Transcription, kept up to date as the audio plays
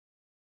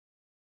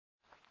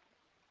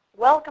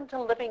Welcome to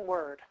Living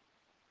Word.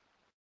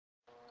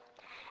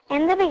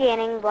 In the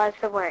beginning was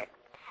the Word,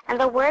 and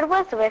the Word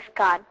was with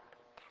God,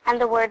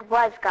 and the Word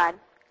was God.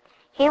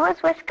 He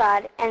was with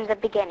God in the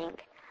beginning.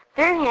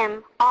 Through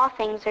him all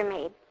things were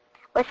made.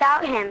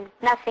 Without him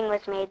nothing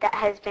was made that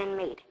has been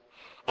made.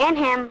 In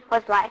him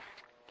was life,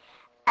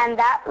 and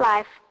that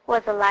life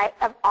was the light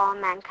of all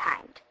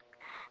mankind.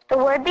 The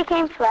Word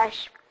became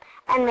flesh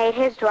and made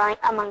his dwelling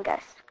among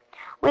us.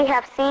 We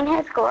have seen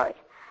his glory,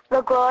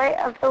 the glory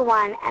of the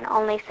one and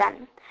only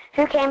Son,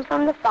 who came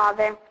from the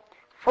Father,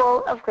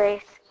 full of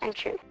grace and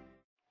truth.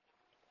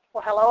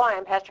 Well, hello, I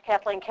am Pastor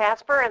Kathleen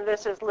Casper, and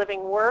this is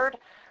Living Word.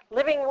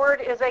 Living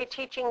Word is a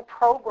teaching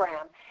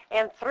program,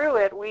 and through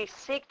it we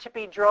seek to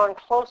be drawn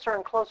closer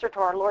and closer to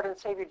our Lord and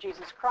Savior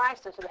Jesus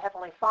Christ and to the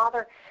Heavenly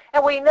Father,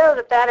 and we know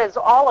that that is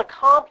all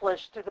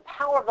accomplished through the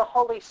power of the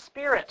Holy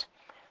Spirit.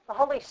 The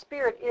Holy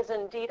Spirit is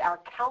indeed our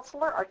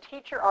counselor, our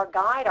teacher, our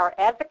guide, our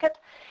advocate,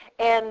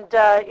 and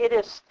it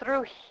is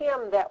through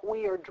him that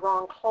we are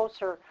drawn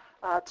closer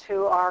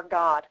to our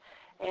God.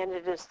 And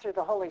it is through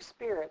the Holy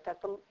Spirit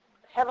that the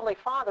Heavenly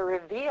Father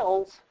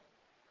reveals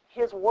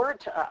his word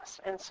to us.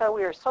 And so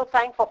we are so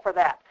thankful for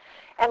that.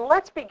 And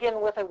let's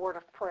begin with a word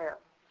of prayer.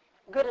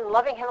 Good and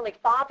loving Heavenly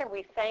Father,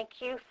 we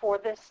thank you for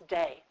this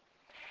day.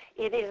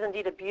 It is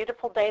indeed a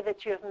beautiful day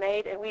that you have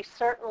made, and we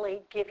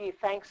certainly give you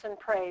thanks and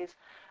praise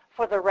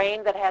for the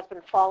rain that has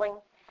been falling.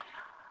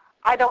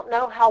 I don't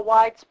know how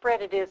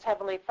widespread it is,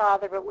 Heavenly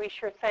Father, but we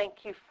sure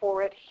thank you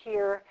for it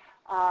here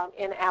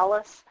in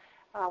Alice.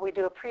 We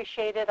do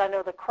appreciate it. I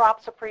know the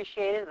crops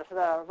appreciate it,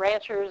 the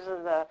ranchers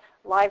and the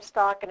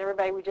livestock and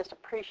everybody, we just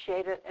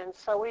appreciate it. And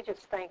so we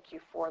just thank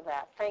you for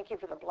that. Thank you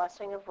for the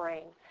blessing of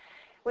rain.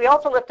 We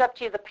also lift up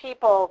to you the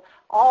people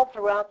all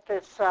throughout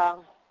this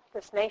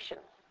nation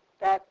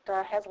that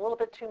has a little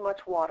bit too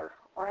much water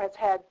or has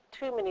had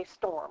too many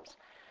storms.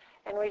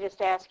 And we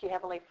just ask you,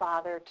 Heavenly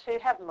Father, to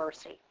have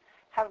mercy.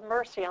 Have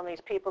mercy on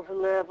these people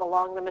who live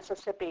along the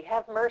Mississippi.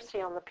 Have mercy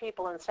on the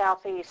people in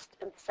southeast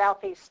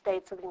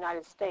states of the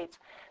United States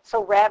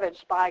so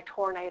ravaged by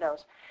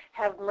tornadoes.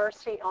 Have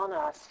mercy on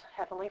us,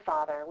 Heavenly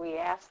Father. We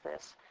ask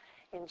this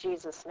in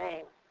Jesus'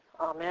 name.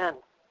 Amen.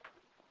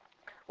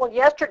 Well,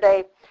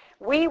 yesterday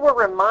we were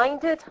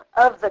reminded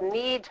of the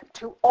need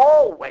to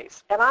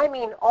always, and I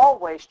mean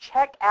always,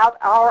 check out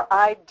our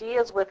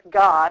ideas with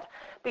God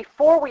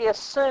before we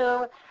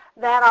assume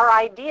that our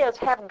ideas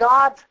have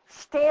God's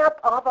stamp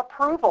of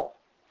approval.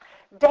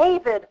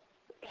 David,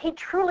 he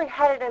truly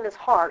had it in his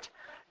heart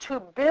to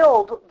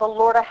build the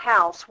Lord a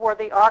house where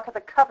the Ark of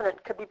the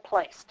Covenant could be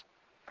placed.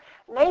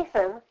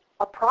 Nathan,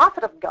 a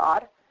prophet of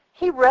God,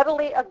 he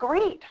readily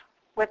agreed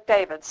with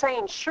David,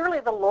 saying, "Surely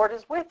the Lord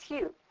is with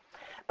you."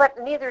 But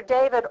neither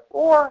David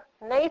or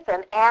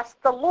Nathan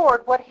asked the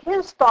Lord what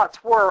his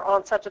thoughts were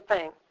on such a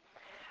thing.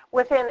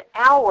 Within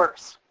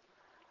hours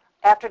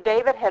after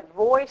David had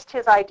voiced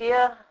his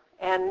idea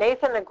and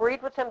Nathan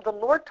agreed with him, the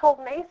Lord told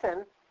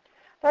Nathan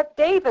that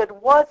David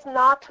was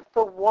not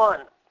the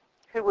one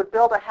who would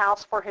build a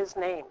house for his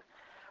name.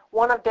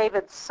 One of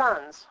David's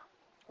sons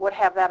would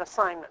have that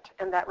assignment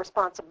and that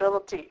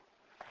responsibility.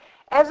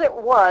 As it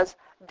was,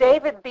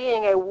 David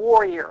being a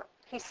warrior,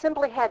 he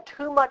simply had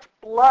too much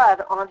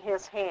blood on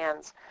his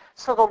hands,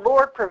 so the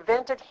Lord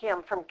prevented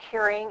him from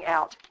carrying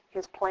out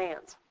his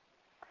plans.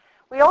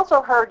 We also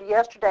heard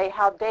yesterday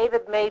how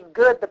David made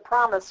good the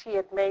promise he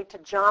had made to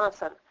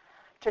Jonathan,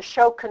 to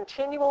show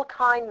continual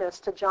kindness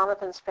to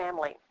Jonathan's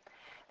family.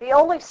 The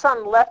only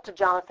son left to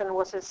Jonathan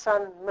was his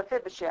son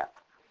Mephibosheth.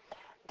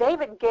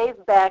 David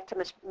gave back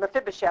to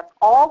Mephibosheth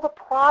all the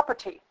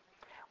property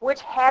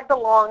which had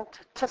belonged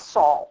to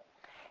Saul.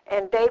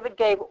 And David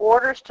gave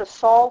orders to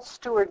Saul's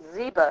steward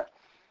Ziba,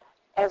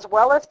 as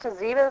well as to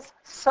Ziba's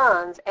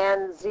sons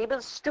and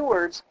Ziba's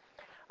stewards.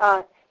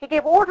 He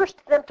gave orders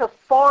to them to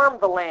farm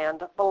the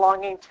land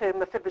belonging to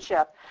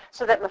Mephibosheth,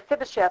 so that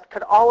Mephibosheth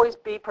could always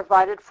be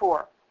provided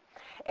for.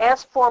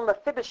 As for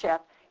Mephibosheth,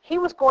 he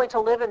was going to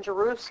live in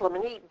Jerusalem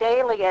and eat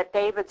daily at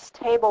David's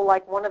table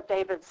like one of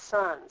David's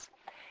sons.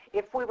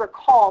 If we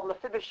recall,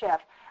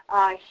 Mephibosheth,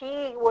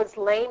 he was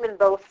lame in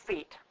both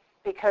feet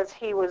because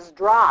he was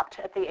dropped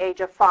at the age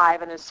of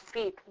 5, and his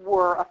feet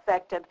were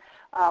affected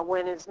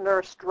when his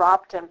nurse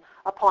dropped him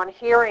upon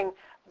hearing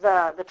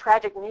the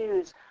tragic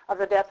news of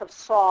the death of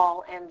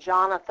Saul and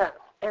Jonathan.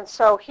 And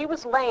so he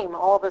was lame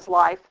all of his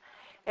life,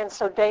 and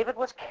so David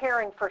was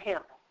caring for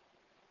him.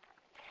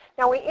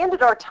 Now, we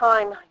ended our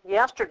time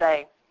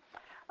yesterday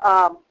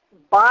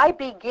by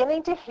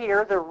beginning to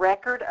hear the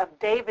record of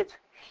David's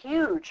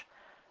huge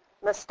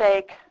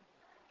mistake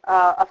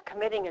of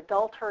committing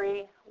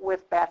adultery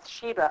with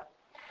Bathsheba.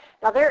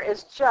 Now, there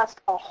is just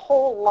a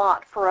whole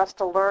lot for us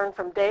to learn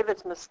from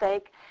David's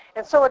mistake,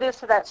 and so it is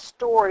to that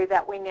story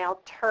that we now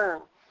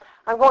turn.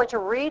 I'm going to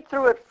read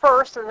through it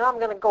first, and then I'm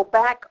going to go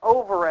back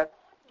over it,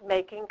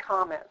 making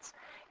comments.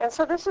 And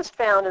so this is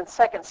found in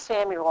 2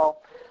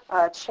 Samuel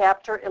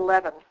chapter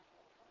 11.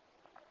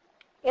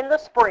 In the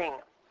spring,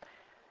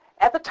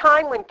 at the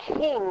time when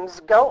kings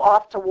go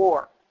off to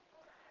war,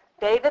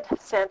 David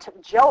sent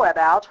Joab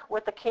out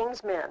with the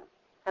king's men.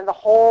 and the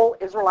whole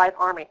Israelite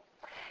army.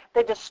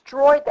 They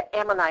destroyed the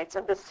Ammonites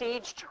and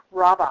besieged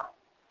Rabbah.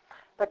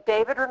 But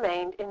David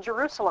remained in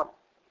Jerusalem.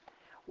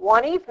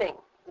 One evening,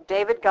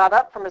 David got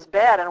up from his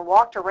bed and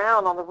walked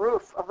around on the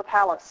roof of the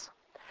palace.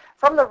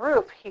 From the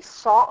roof, he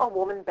saw a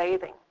woman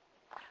bathing.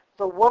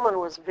 The woman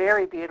was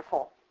very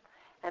beautiful,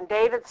 and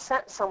David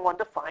sent someone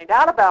to find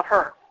out about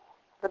her.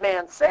 The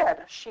man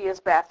said, "She is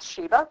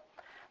Bathsheba,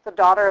 the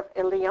daughter of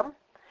Eliam,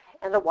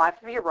 and the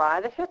wife of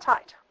Uriah the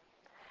Hittite."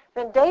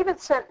 Then David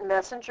sent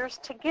messengers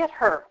to get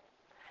her.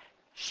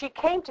 She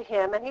came to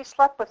him, and he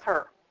slept with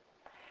her.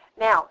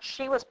 Now,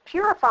 she was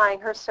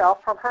purifying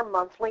herself from her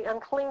monthly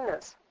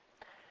uncleanness.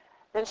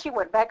 Then she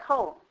went back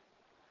home.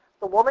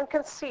 The woman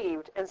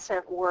conceived and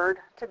sent word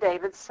to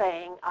David,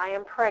 saying, "I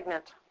am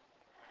pregnant."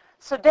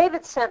 So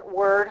David sent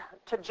word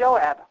to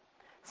Joab,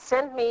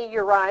 "Send me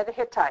Uriah the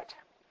Hittite."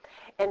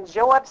 And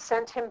Joab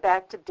sent him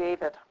back to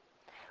David.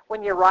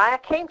 When Uriah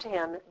came to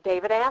him,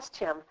 David asked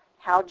him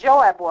how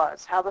Joab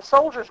was, how the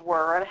soldiers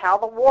were, and how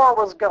the war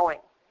was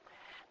going.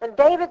 Then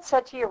David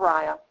said to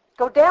Uriah,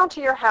 "Go down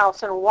to your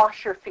house and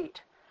wash your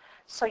feet."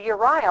 So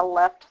Uriah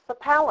left the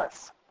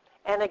palace,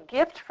 and a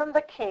gift from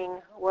the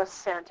king was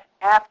sent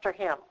after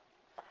him.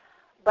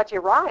 But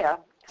Uriah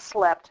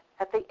slept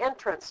at the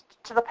entrance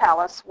to the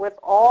palace with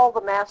all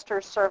the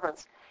master's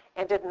servants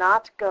and did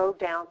not go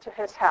down to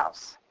his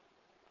house.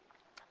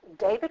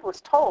 David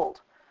was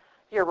told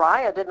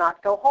Uriah did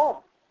not go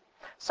home.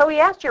 So he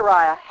asked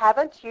Uriah,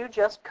 "Haven't you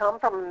just come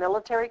from a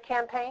military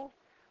campaign?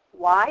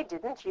 Why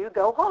didn't you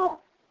go home?"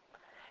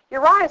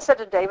 Uriah said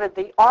to David,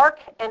 "The ark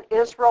and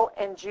Israel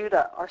and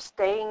Judah are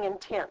staying in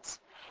tents,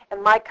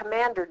 and my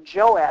commander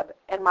Joab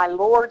and my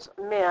Lord's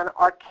men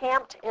are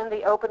camped in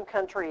the open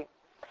country.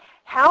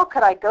 How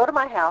could I go to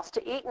my house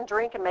to eat and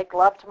drink and make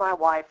love to my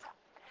wife?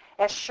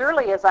 As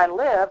surely as I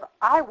live,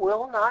 I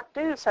will not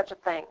do such a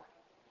thing."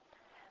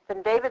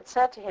 Then David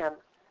said to him,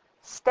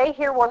 "Stay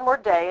here one more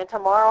day, and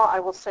tomorrow I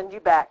will send you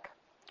back."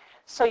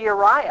 So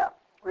Uriah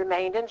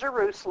remained in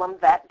Jerusalem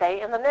that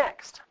day and the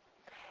next.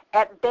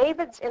 At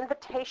David's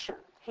invitation,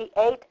 he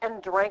ate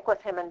and drank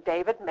with him, and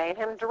David made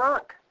him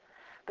drunk.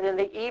 But in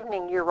the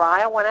evening,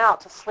 Uriah went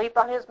out to sleep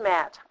on his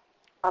mat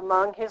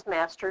among his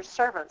master's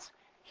servants.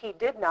 He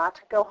did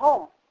not go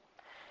home.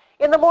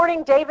 In the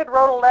morning, David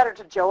wrote a letter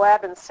to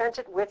Joab and sent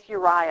it with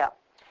Uriah.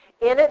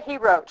 In it he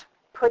wrote,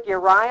 "Put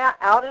Uriah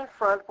out in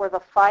front where the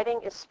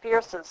fighting is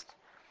fiercest.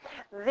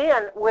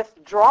 Then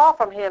withdraw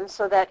from him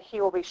so that he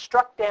will be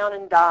struck down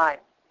and die."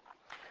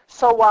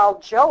 So while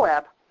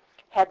Joab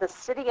had the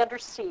city under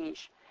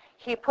siege,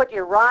 he put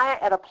Uriah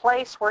at a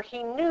place where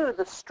he knew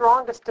the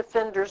strongest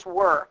defenders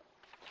were.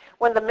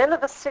 When the men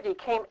of the city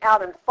came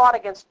out and fought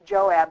against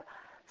Joab,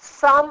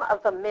 some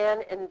of the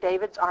men in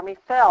David's army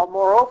fell.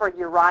 Moreover,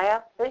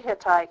 Uriah the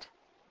Hittite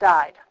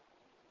died.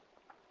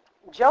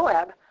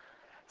 Joab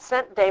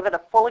sent David a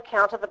full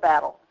account of the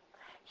battle.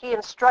 He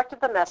instructed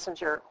the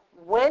messenger,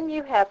 "When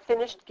you have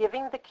finished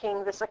giving the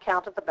king this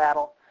account of the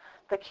battle,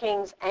 the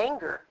king's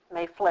anger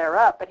may flare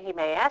up, and he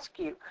may ask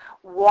you,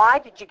 'Why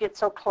did you get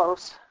so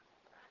close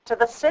to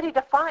the city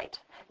to fight?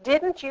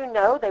 Didn't you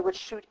know they would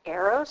shoot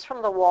arrows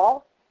from the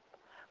wall?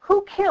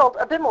 Who killed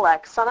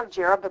Abimelech, son of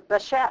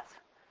Jerubbesheth?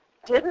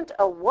 Didn't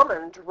a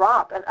woman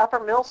drop an upper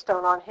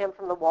millstone on him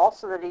from the wall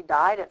so that he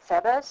died at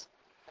Thebez?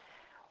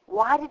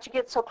 Why did you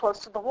get so close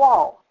to the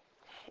wall?'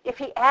 If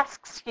he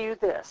asks you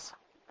this,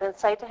 then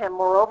say to him,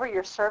 'Moreover,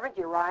 your servant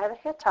Uriah the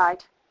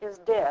Hittite is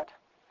dead.'"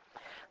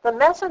 The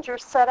messenger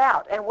set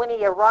out, and when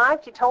he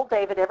arrived, he told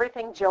David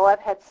everything Joab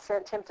had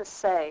sent him to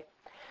say.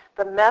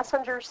 The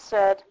messenger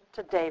said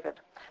to David,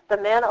 "The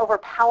men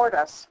overpowered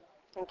us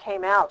and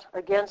came out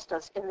against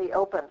us in the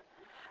open,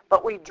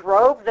 but we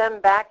drove them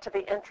back to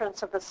the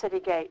entrance of the city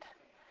gate.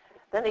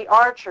 Then the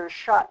archers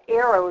shot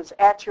arrows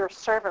at your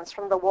servants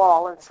from the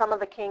wall, and some of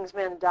the king's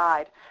men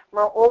died.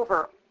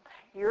 Moreover,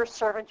 your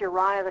servant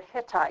Uriah the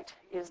Hittite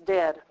is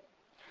dead."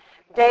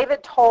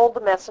 David told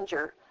the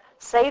messenger,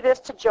 "Say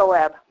this to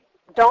Joab,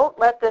 'Don't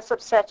let this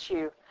upset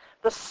you.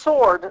 The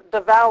sword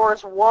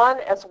devours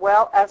one as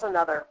well as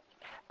another.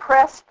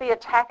 Press the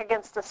attack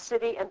against the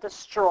city and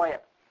destroy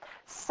it.'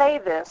 Say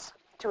this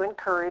to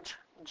encourage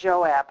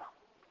Joab."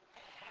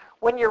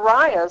 When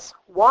Uriah's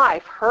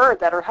wife heard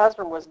that her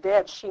husband was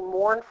dead, she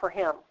mourned for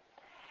him.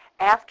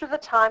 After the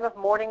time of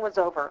mourning was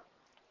over,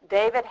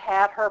 David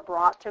had her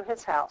brought to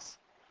his house,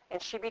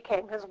 and she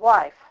became his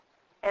wife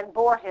and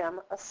bore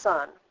him a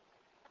son.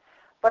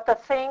 But the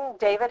thing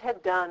David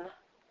had done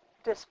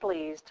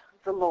displeased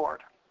the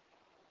Lord.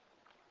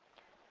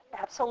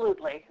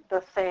 Absolutely, the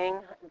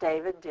thing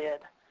David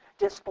did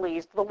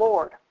displeased the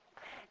Lord.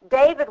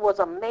 David was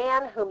a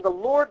man whom the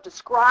Lord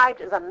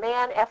described as a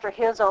man after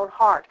his own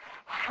heart.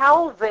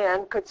 How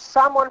then could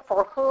someone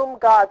for whom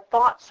God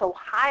thought so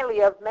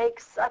highly of make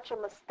such a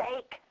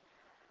mistake?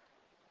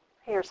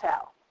 Here's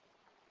how.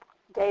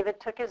 David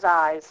took his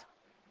eyes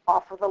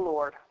off of the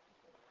Lord.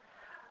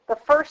 The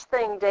first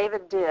thing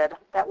David did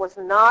that was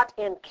not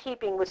in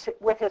keeping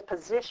with his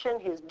position,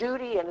 his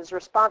duty, and his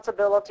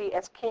responsibility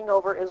as king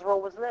over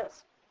Israel was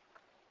this.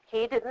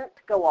 He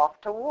didn't go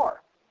off to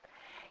war.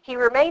 He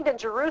remained in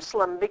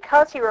Jerusalem.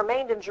 Because he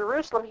remained in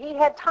Jerusalem, he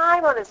had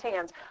time on his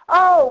hands.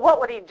 Oh, what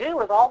would he do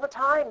with all the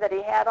time that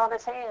he had on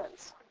his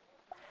hands?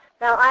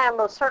 Now, I am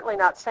most certainly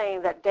not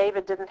saying that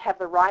David didn't have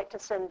the right to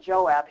send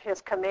Joab,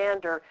 his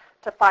commander,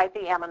 to fight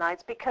the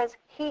Ammonites, because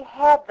he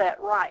had that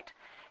right.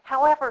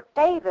 However,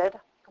 David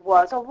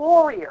was a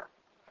warrior.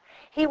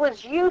 He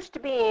was used to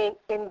being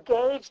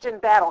engaged in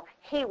battle.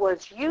 He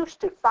was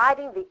used to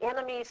fighting the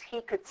enemies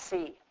he could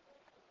see.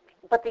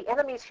 But the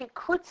enemies he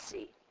could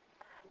see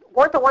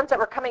weren't the ones that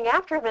were coming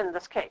after him in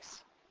this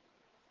case.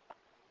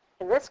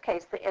 In this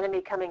case, the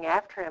enemy coming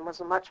after him was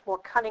a much more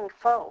cunning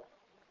foe.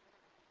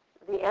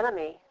 The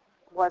enemy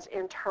was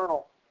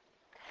internal.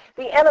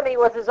 The enemy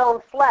was his own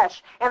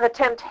flesh and the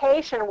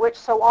temptation which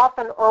so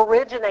often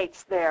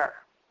originates there.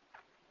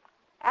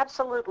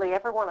 Absolutely,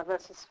 every one of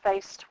us is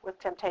faced with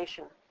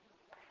temptation.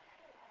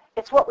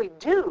 It's what we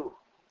do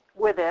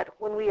with it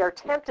when we are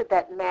tempted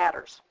that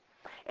matters.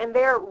 And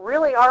there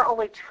really are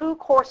only two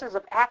courses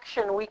of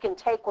action we can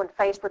take when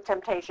faced with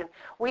temptation.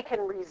 We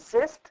can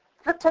resist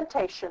the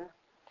temptation,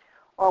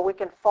 or we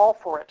can fall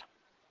for it.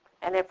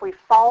 And if we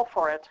fall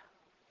for it,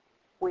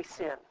 we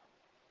sin.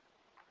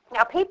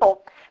 Now,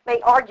 people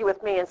may argue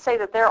with me and say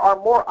that there are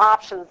more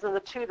options than the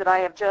two that I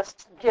have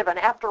just given.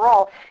 After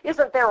all,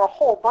 isn't there a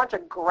whole bunch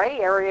of gray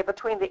area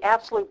between the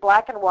absolute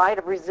black and white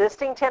of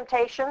resisting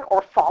temptation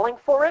or falling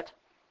for it?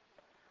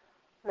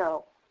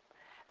 No.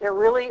 There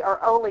really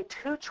are only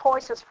two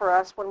choices for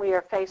us when we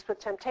are faced with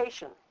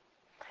temptation.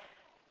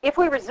 If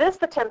we resist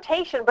the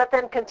temptation but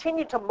then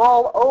continue to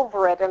mull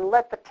over it and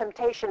let the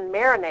temptation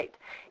marinate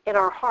in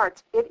our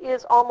hearts, it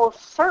is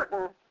almost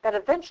certain that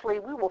eventually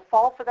we will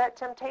fall for that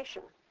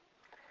temptation.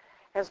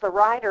 As the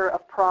writer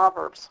of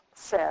Proverbs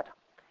said,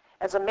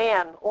 as a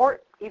man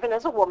or even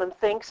as a woman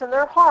thinks in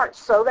their heart,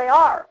 so they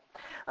are.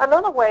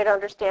 Another way to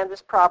understand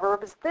this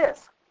proverb is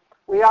this: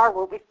 we are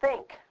what we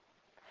think.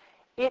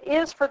 It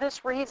is for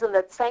this reason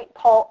that St.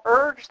 Paul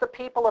urged the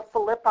people of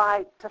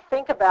Philippi to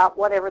think about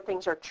whatever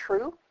things are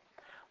true,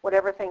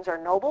 whatever things are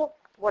noble,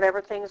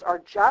 whatever things are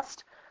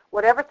just,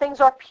 whatever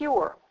things are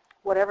pure,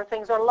 whatever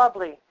things are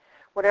lovely,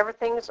 whatever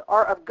things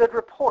are of good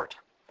report.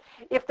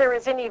 If there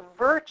is any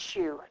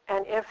virtue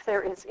and if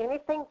there is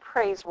anything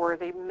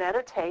praiseworthy,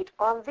 meditate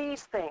on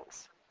these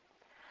things.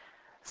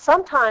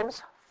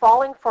 Sometimes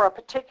falling for a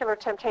particular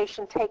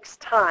temptation takes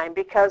time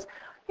because,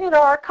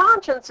 our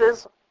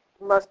consciences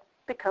must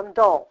become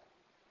dull.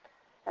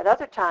 At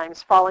other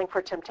times, falling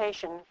for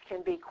temptation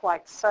can be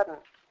quite sudden.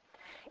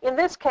 In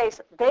this case,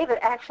 David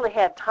actually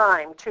had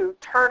time to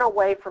turn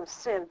away from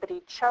sin, but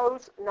he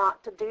chose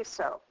not to do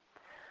so.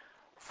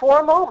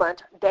 For a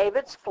moment,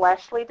 David's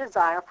fleshly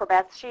desire for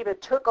Bathsheba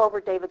took over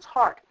David's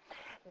heart.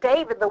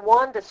 David, the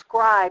one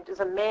described as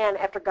a man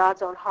after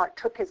God's own heart,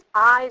 took his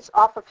eyes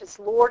off of his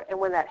Lord, and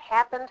when that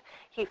happened,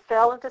 he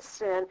fell into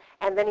sin,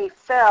 and then he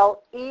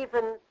fell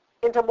even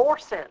into more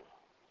sin.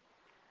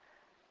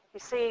 You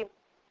see,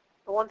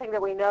 the one thing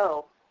that we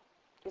know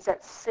is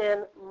that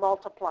sin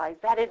multiplies.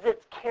 That is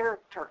its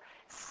character.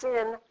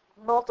 Sin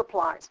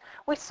multiplies.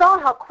 We saw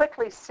how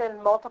quickly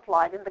sin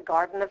multiplied in the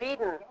Garden of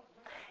Eden.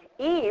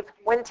 Eve,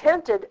 when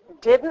tempted,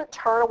 didn't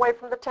turn away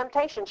from the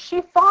temptation.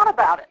 She thought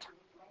about it.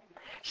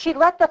 She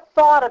let the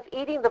thought of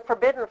eating the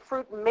forbidden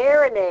fruit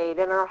marinate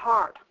in her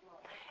heart.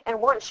 And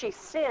once she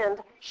sinned,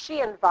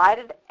 she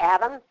invited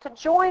Adam to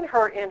join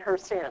her in her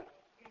sin,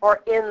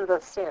 or in the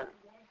sin.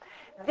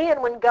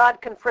 Then when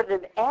God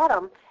confronted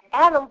Adam,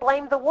 Adam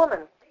blamed the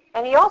woman.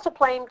 And he also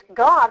blamed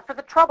God for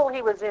the trouble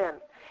he was in.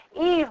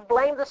 Eve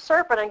blamed the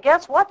serpent. And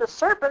guess what? The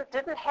serpent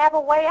didn't have a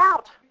way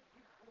out.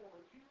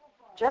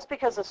 Just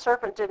because the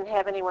serpent didn't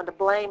have anyone to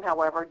blame,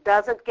 however,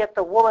 doesn't get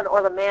the woman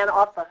or the man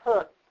off the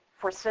hook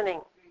for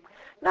sinning.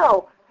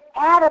 No,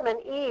 Adam and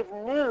Eve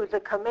knew the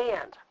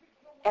command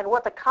and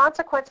what the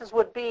consequences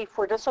would be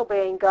for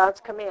disobeying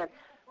God's command.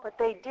 But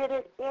they did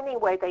it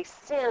anyway. They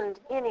sinned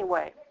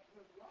anyway.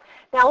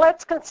 Now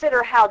let's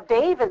consider how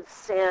David's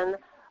sin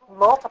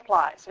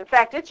multiplies. In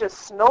fact, it just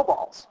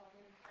snowballs.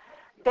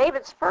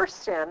 David's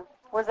first sin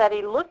was that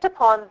he looked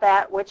upon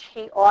that which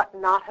he ought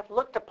not have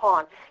looked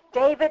upon.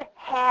 David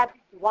had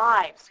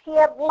wives. He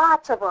had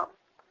lots of them.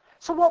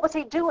 So what was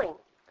he doing?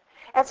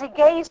 As he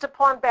gazed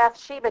upon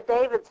Bathsheba,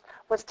 David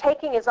was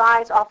taking his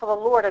eyes off of the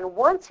Lord. And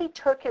once he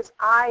took his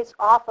eyes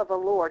off of the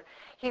Lord,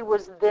 he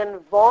was then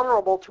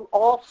vulnerable to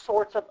all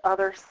sorts of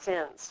other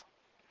sins.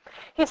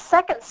 His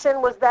second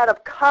sin was that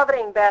of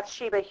coveting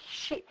Bathsheba.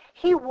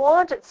 He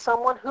wanted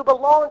someone who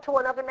belonged to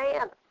another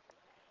man.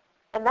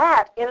 And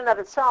that, in and of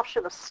itself,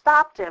 should have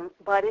stopped him,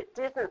 but it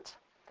didn't.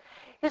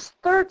 His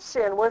third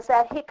sin was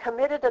that he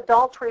committed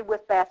adultery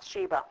with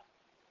Bathsheba.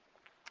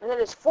 And then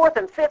his fourth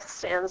and fifth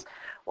sins,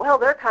 well,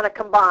 they're kind of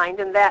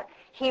combined in that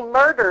he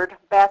murdered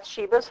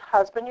Bathsheba's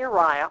husband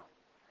Uriah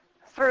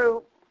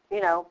through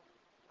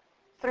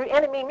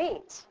enemy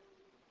means.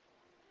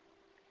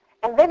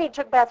 And then he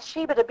took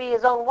Bathsheba to be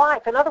his own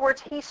wife. In other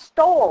words, he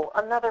stole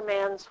another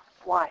man's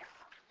wife.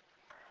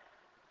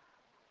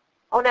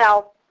 Oh,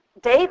 now,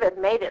 David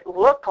made it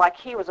look like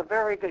he was a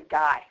very good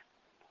guy.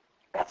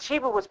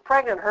 Bathsheba was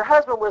pregnant. Her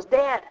husband was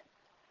dead.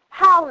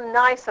 How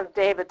nice of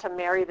David to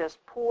marry this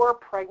poor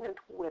pregnant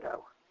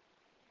widow.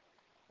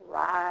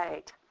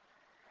 Right.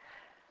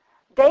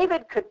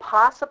 David could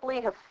possibly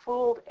have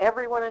fooled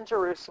everyone in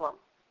Jerusalem,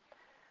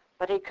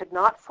 but he could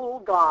not fool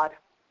God.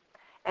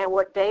 And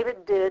what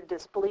David did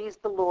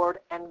displeased the Lord,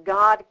 and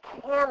God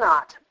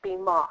cannot be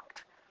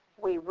mocked.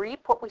 We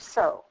reap what we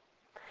sow.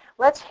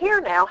 Let's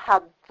hear now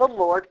how the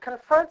Lord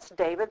confronts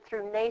David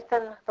through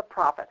Nathan the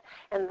prophet.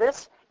 And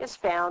this is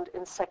found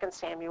in 2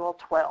 Samuel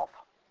 12.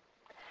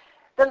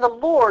 Then the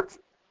Lord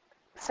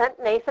sent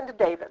Nathan to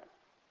David.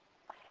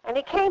 And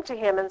he came to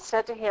him and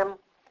said to him,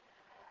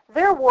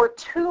 there were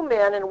 2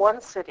 men in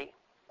one city,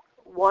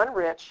 one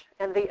rich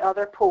and the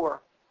other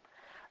poor.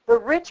 The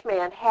rich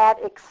man had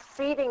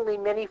exceedingly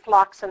many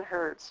flocks and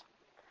herds,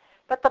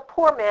 but the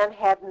poor man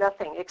had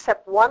nothing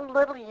except one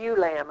little ewe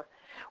lamb,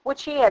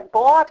 which he had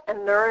bought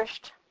and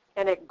nourished,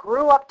 and it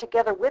grew up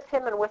together with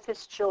him and with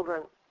his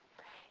children.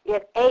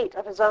 It ate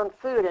of his own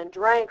food and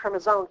drank from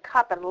his own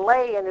cup and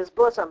lay in his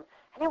bosom,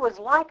 and it was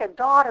like a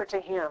daughter to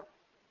him.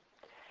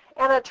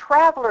 And a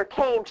traveler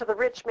came to the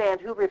rich man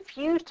who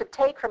refused to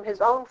take from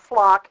his own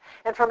flock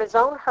and from his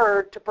own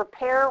herd to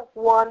prepare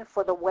one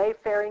for the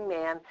wayfaring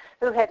man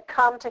who had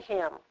come to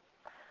him.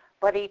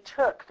 But he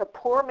took the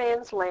poor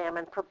man's lamb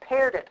and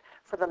prepared it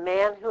for the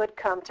man who had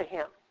come to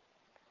him.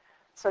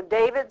 So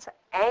David's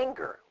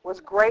anger was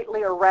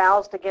greatly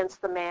aroused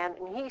against the man,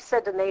 and he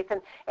said to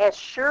Nathan, as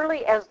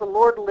surely as the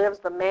Lord lives,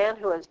 the man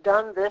who has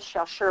done this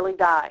shall surely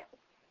die.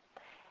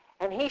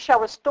 And he shall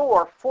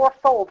restore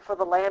fourfold for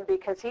the lamb,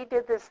 because he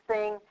did this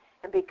thing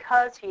and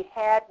because he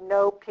had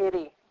no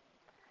pity.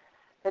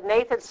 Then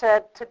Nathan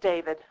said to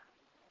David,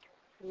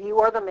 you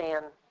are the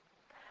man.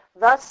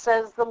 Thus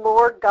says the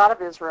Lord God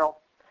of Israel,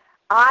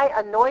 I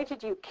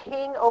anointed you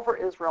king over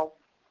Israel,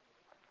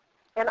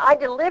 and I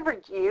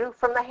delivered you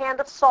from the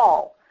hand of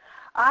Saul.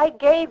 I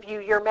gave you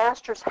your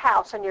master's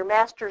house and your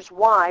master's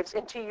wives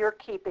into your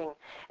keeping,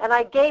 and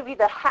I gave you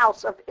the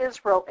house of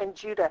Israel and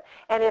Judah.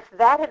 And if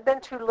that had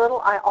been too little,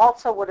 I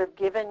also would have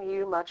given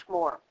you much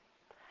more.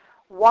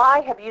 Why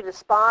have you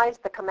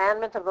despised the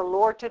commandment of the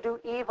Lord to do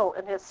evil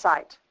in his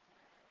sight?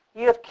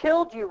 You have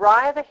killed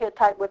Uriah the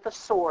Hittite with the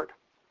sword.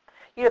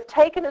 You have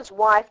taken his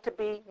wife to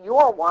be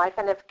your wife,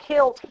 and have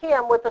killed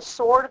him with the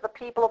sword of the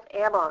people of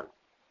Ammon.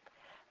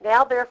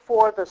 Now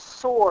therefore the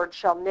sword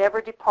shall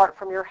never depart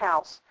from your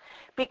house,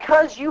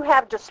 because you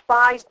have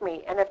despised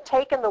me, and have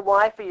taken the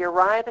wife of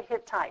Uriah the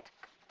Hittite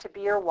to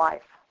be your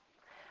wife.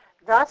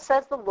 Thus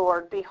says the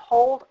Lord,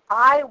 behold,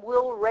 I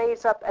will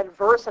raise up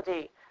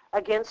adversity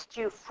against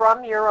you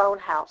from your own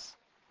house,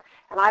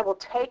 and I will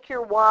take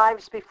your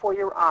wives before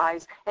your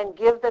eyes, and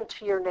give them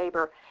to your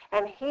neighbor,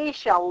 and he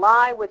shall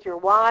lie with your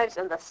wives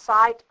in the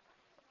sight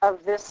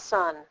of this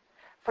sun.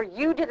 For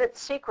you did it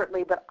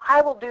secretly, but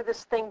I will do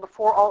this thing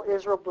before all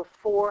Israel,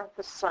 before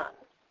the sun.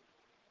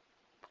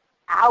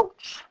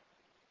 Ouch.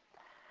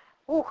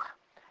 Ooh.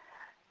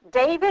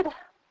 David,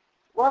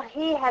 well,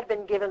 he had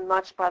been given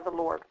much by the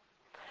Lord.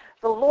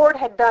 The Lord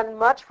had done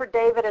much for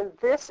David, and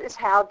this is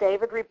how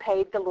David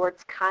repaid the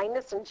Lord's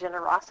kindness and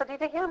generosity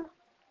to him.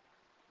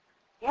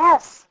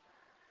 Yes,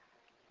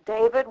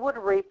 David would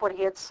reap what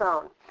he had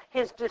sown.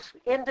 His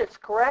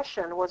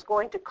indiscretion was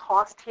going to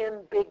cost him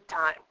big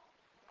time.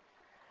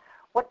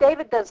 What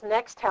David does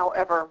next,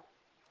 however,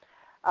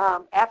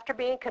 after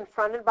being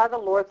confronted by the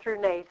Lord through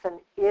Nathan,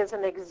 is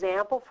an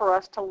example for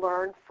us to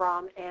learn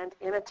from and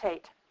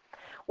imitate.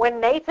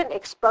 When Nathan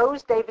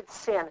exposed David's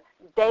sin,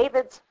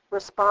 David's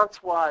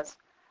response was,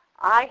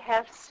 I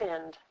have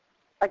sinned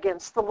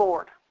against the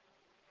Lord.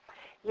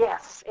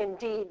 Yes,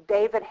 indeed,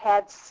 David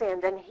had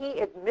sinned, and he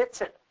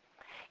admits it.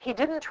 He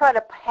didn't try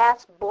to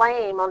pass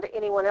blame onto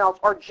anyone else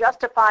or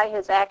justify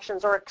his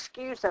actions or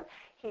excuse them.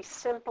 He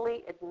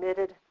simply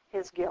admitted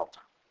his guilt.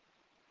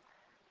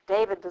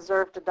 David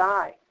deserved to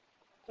die.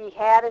 He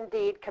had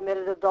indeed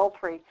committed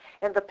adultery,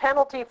 and the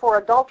penalty for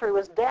adultery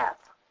was death.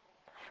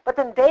 But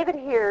then David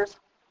hears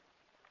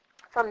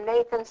from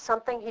Nathan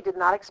something he did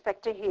not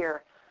expect to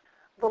hear.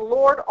 The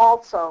Lord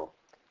also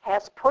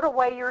has put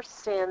away your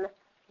sin.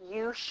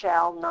 You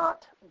shall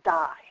not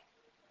die.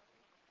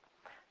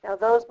 Now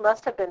those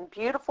must have been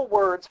beautiful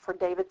words for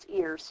David's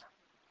ears,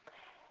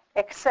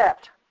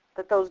 except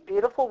that those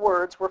beautiful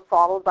words were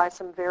followed by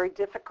some very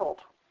difficult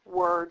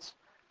words,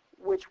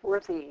 which were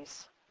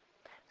these.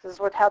 This is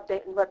what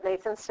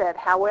Nathan said.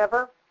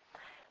 However,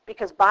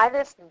 because by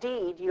this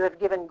deed you have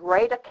given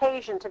great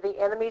occasion to the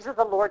enemies of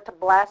the Lord to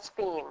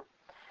blaspheme,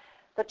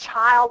 the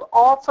child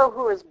also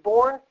who is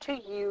born to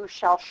you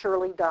shall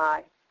surely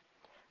die.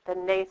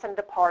 Then Nathan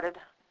departed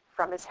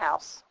from his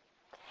house.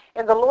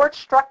 And the Lord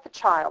struck the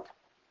child.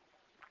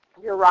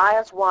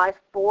 Uriah's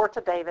wife bore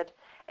to David,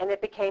 and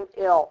it became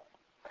ill.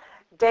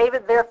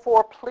 David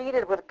therefore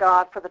pleaded with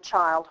God for the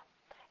child.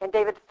 And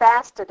David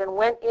fasted and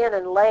went in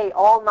and lay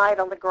all night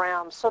on the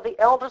ground. So the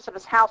elders of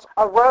his house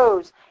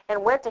arose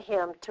and went to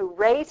him to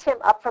raise him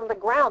up from the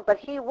ground, but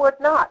he would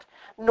not,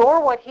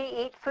 nor would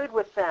he eat food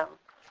with them.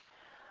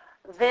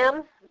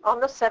 Then, on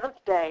the 7th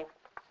day,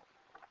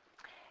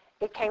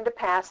 it came to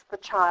pass the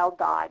child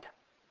died.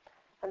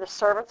 And the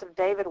servants of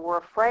David were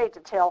afraid to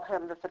tell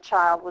him that the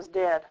child was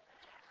dead.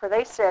 For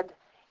they said,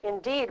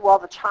 "Indeed, while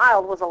the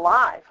child was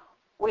alive,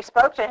 we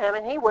spoke to him,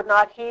 and he would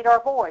not heed our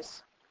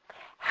voice.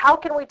 How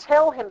can we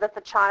tell him that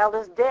the child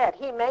is dead?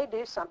 He may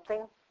do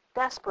something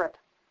desperate."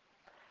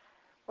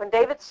 When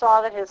David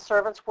saw that his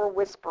servants were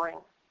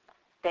whispering,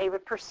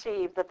 David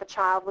perceived that the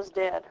child was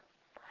dead.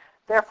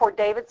 Therefore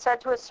David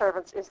said to his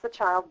servants, "Is the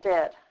child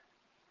dead?"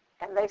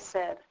 And they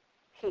said,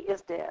 "He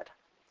is dead."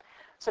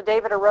 So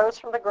David arose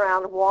from the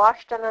ground,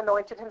 washed and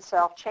anointed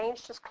himself,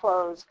 changed his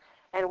clothes,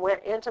 and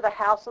went into the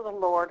house of the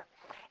Lord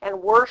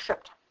and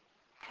worshipped.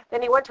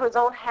 Then he went to his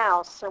own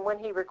house, and when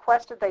he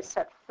requested, they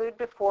set food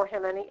before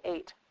him, and he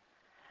ate.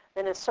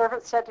 Then his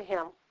servant said to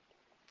him,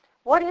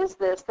 "What is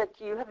this that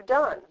you have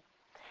done?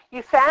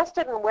 You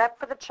fasted and wept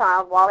for the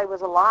child while he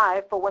was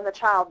alive, but when the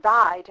child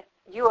died,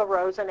 you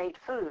arose and ate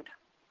food."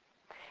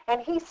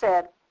 And he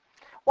said,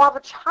 "While the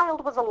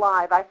child was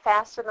alive, I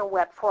fasted and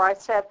wept, for I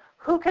said,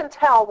 'Who can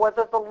tell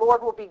whether the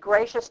Lord will be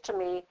gracious to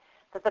me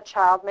that the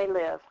child may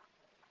live?'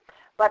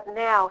 But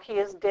now he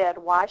is dead.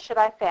 Why should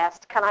I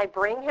fast? Can I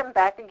bring him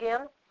back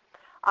again?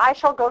 I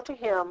shall go to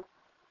him,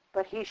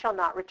 but he shall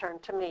not return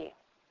to me."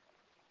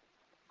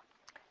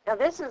 Now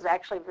this is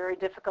actually very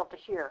difficult to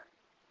hear,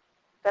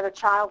 that a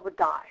child would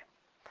die.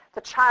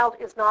 The child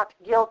is not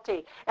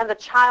guilty, and the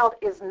child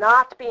is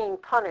not being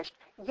punished.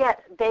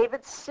 Yet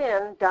David's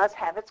sin does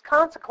have its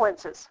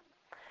consequences.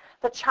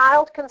 The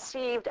child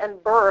conceived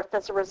and birthed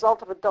as a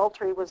result of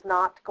adultery was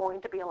not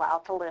going to be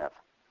allowed to live.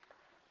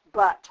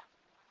 But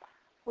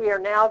we are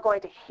now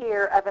going to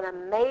hear of an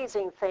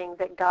amazing thing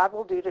that God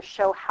will do to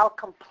show how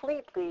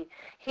completely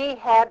he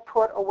had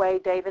put away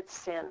David's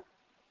sin.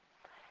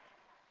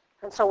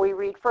 And so we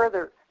read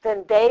further.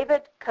 Then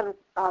David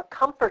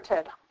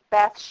comforted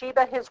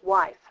Bathsheba his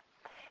wife,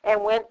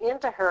 and went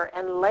into her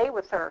and lay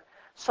with her.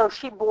 So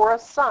she bore a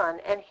son,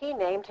 and he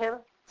named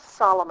him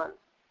Solomon.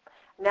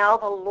 Now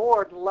the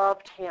Lord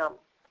loved him,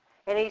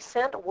 and he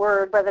sent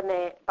word by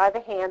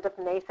the hand of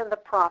Nathan the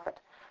prophet.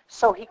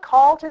 So he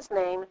called his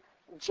name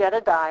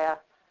Jedediah,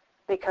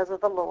 because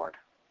of the Lord.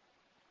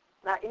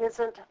 Now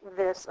isn't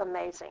this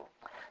amazing?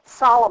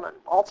 Solomon,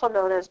 also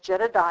known as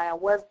Jedediah,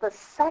 was the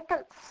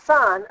second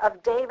son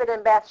of David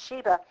and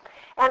Bathsheba,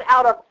 and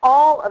out of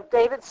all of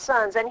David's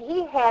sons, and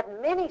he had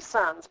many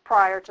sons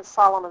prior to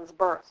Solomon's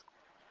birth.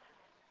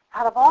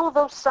 Out of all of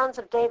those sons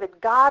of David,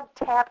 God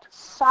tapped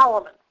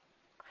Solomon,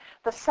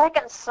 the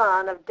second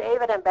son of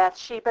David and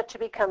Bathsheba, to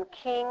become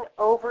king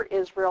over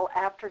Israel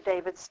after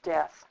David's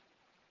death.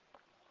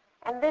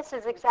 And this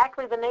is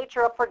exactly the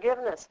nature of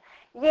forgiveness.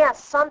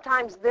 Yes,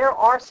 sometimes there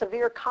are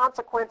severe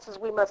consequences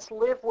we must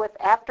live with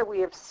after we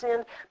have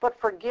sinned, but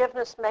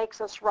forgiveness makes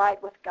us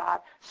right with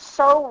God.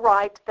 So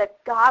right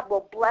that God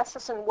will bless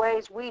us in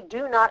ways we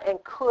do not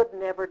and could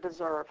never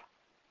deserve.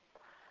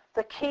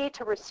 The key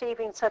to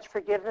receiving such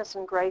forgiveness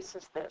and grace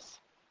is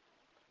this: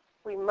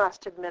 we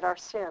must admit our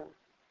sin.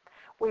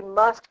 We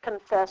must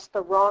confess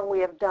the wrong we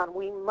have done.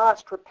 We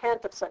must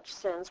repent of such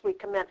sins we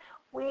commit.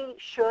 We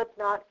should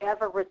not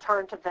ever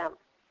return to them.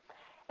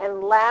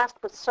 And last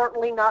but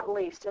certainly not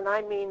least, and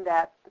I mean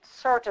that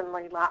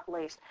certainly not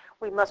least,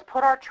 we must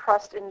put our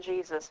trust in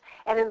Jesus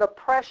and in the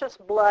precious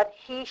blood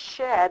he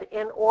shed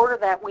in order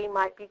that we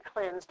might be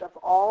cleansed of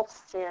all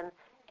sin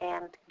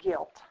and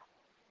guilt.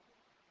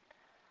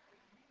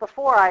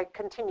 Before I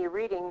continue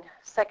reading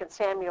 2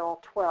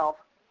 Samuel 12,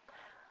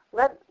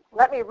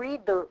 let me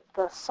read the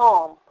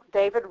psalm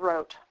David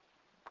wrote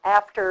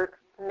after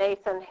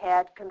Nathan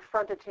had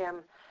confronted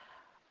him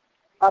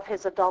of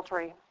his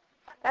adultery.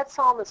 That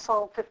psalm is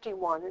Psalm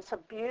 51. It's a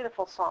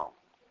beautiful psalm.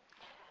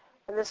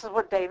 And this is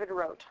what David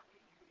wrote.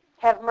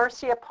 "Have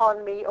mercy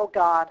upon me, O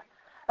God,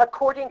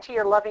 according to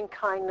your loving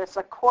kindness,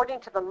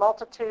 according to the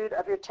multitude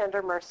of your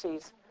tender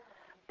mercies.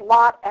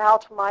 Blot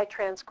out my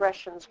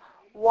transgressions.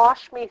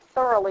 Wash me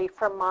thoroughly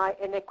from my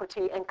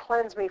iniquity and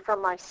cleanse me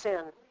from my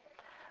sin.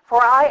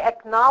 For I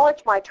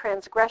acknowledge my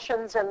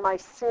transgressions, and my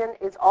sin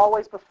is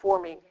always before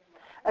me.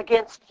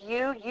 Against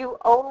you, you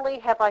only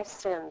have I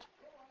sinned,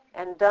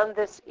 and done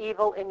this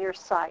evil in your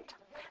sight,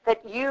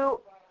 that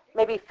you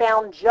may be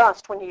found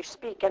just when you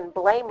speak and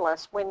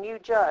blameless when you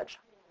judge.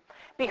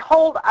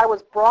 Behold, I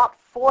was brought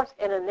forth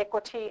in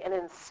iniquity, and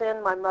in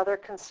sin my mother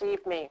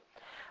conceived me.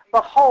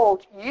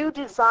 Behold, you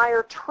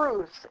desire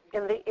truth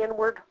in the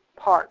inward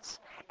parts,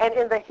 and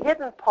in the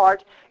hidden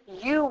part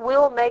you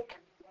will make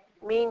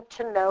me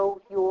to know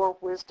your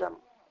wisdom.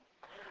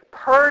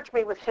 Purge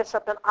me with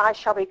hyssop, and I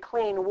shall be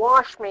clean.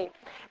 Wash me,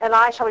 and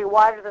I shall be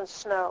whiter than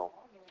snow.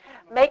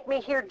 Make me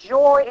hear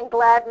joy and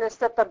gladness,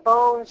 that the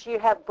bones you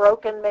have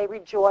broken may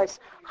rejoice.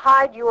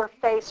 Hide your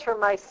face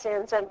from my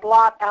sins, and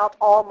blot out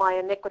all my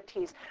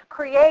iniquities.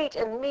 Create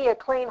in me a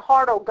clean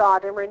heart, O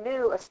God, and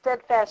renew a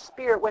steadfast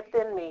spirit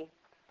within me.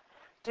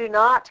 Do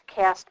not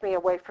cast me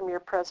away from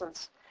your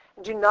presence.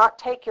 Do not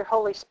take your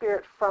Holy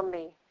Spirit from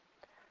me.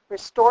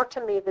 Restore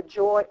to me the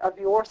joy of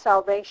your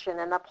salvation,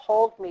 and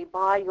uphold me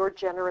by your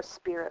generous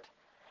spirit.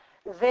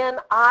 Then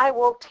I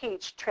will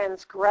teach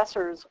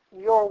transgressors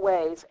your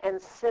ways,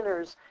 and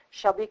sinners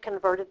shall be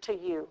converted to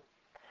you.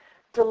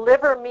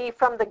 Deliver me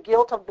from the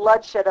guilt of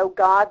bloodshed, O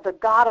God, the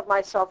God of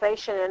my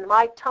salvation, and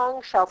my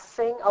tongue shall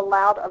sing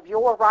aloud of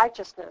your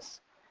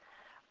righteousness.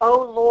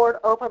 O Lord,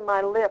 open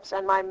my lips,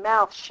 and my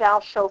mouth shall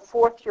show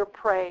forth your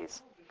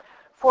praise.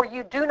 For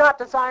you do not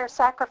desire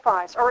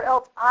sacrifice, or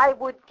else I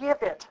would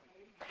give it.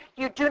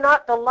 You do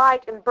not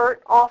delight in burnt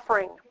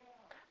offering.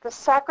 The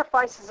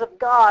sacrifices of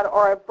God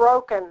are a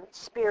broken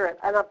spirit,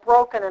 and a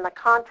broken and a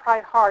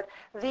contrite heart.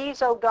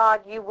 These, O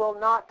God, you will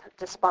not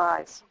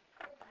despise.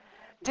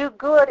 Do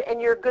good in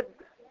your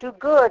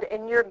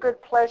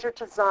good pleasure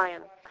to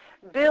Zion.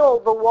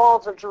 Build the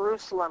walls of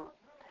Jerusalem.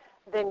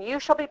 Then you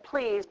shall be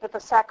pleased with the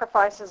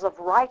sacrifices of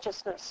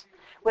righteousness,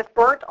 with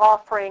burnt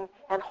offering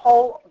and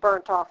whole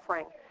burnt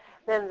offering.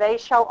 Then they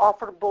shall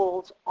offer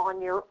bulls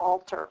on your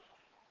altar.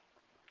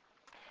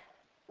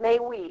 May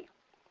we,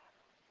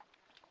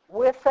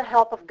 with the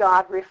help of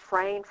God,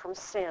 refrain from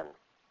sin.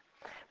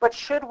 But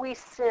should we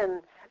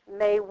sin,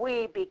 may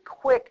we be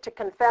quick to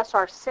confess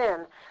our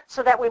sin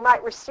so that we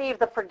might receive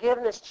the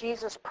forgiveness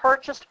Jesus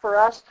purchased for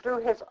us through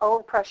his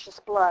own precious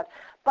blood.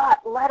 But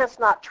let us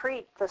not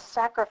treat the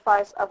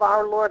sacrifice of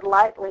our Lord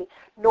lightly,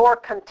 nor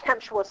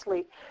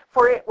contemptuously,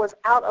 for it was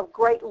out of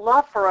great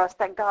love for us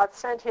that God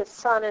sent his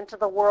Son into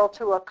the world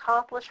to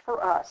accomplish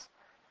for us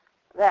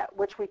that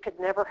which we could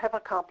never have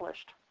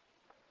accomplished.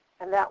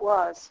 And that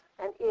was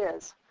and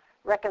is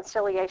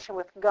reconciliation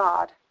with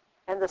God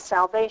and the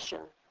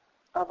salvation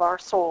of our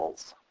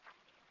souls.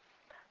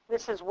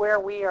 This is where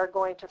we are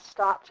going to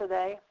stop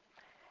today.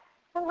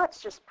 And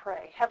let's just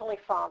pray. Heavenly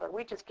Father,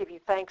 we just give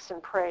you thanks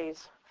and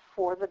praise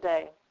for the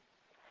day.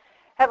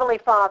 Heavenly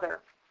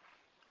Father,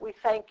 we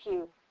thank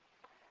you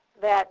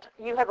that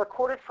you have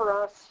recorded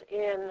for us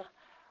in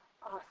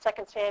 2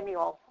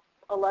 Samuel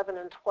 11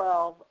 and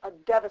 12 a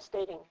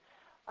devastating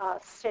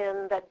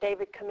sin that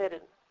David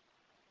committed.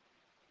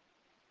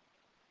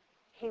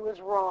 He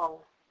was wrong,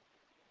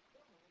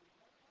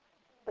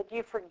 but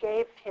you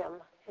forgave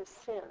him his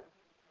sin.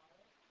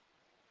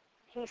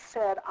 He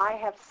said, I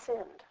have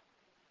sinned,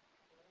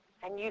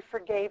 and you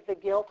forgave the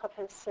guilt of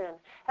his sin.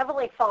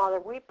 Heavenly Father,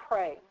 we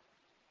pray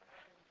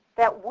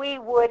that we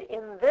would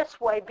in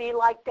this way be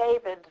like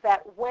David,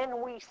 that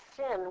when we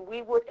sin,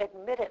 we would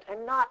admit it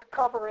and not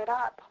cover it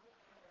up,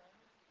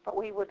 but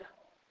we would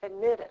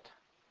admit it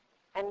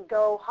and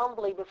go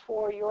humbly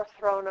before your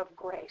throne of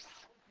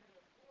grace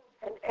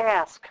and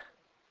ask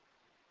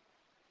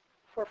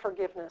for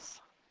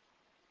forgiveness.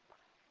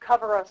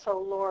 Cover us, O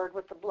Lord,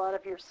 with the blood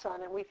of your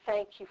Son, and we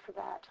thank you for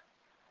that.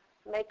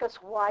 Make us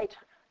white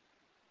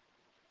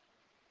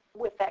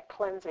with that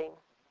cleansing.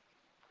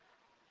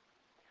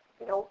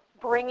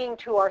 Bringing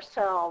to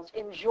ourselves,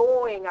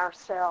 enjoying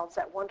ourselves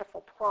that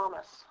wonderful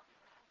promise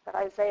that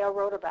Isaiah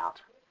wrote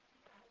about,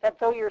 that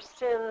though your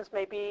sins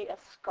may be as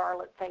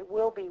scarlet, they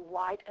will be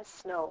white as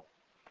snow.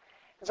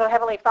 And so,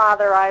 Heavenly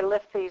Father, I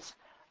lift these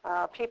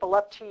people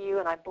up to you,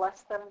 and I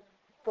bless them.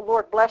 The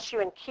Lord bless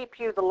you and keep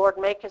you. The Lord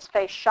make his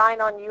face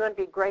shine on you and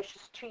be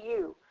gracious to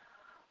you.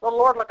 The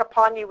Lord look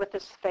upon you with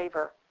his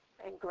favor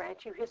and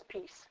grant you his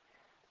peace.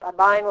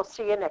 Bye-bye, and we'll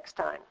see you next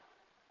time.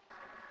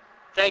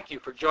 Thank you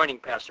for joining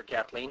Pastor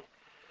Kathleen.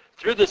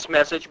 Through this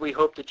message, we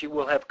hope that you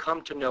will have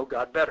come to know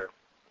God better.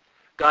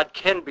 God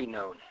can be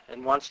known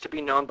and wants to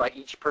be known by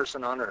each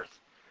person on earth.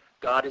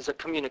 God is a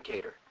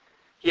communicator.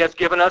 He has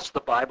given us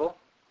the Bible,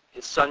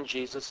 his Son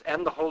Jesus,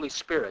 and the Holy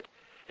Spirit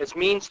as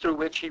means through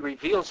which he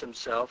reveals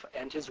himself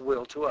and his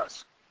will to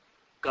us.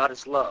 God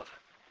is love.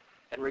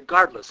 And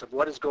regardless of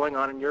what is going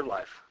on in your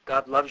life,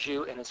 God loves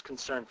you and is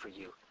concerned for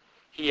you.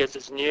 He is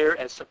as near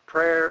as a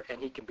prayer,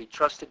 and he can be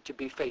trusted to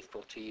be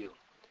faithful to you.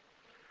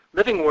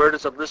 Living Word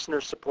is a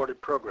listener-supported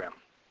program.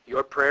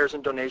 Your prayers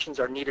and donations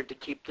are needed to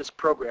keep this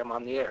program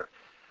on the air.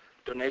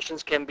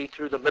 Donations can be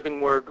through the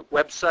Living Word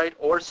website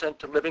or sent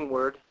to Living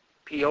Word,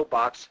 P.O.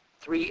 Box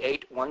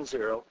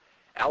 3810,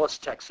 Alice,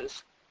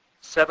 Texas,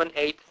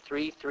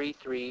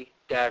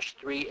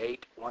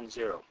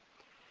 78333-3810.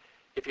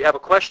 If you have a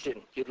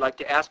question you'd like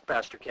to ask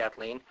Pastor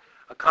Kathleen,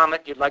 a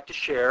comment you'd like to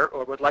share,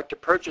 or would like to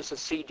purchase a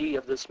CD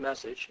of this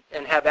message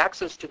and have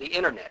access to the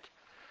internet,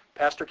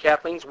 Pastor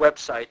Kathleen's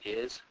website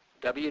is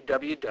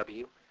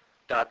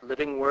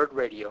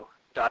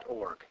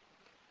www.livingwordradio.org.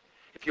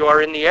 If you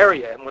are in the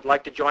area and would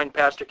like to join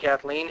Pastor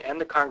Kathleen and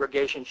the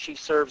congregation she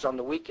serves on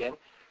the weekend,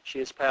 she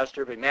is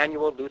pastor of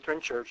Emmanuel Lutheran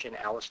Church in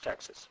Alice,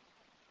 Texas.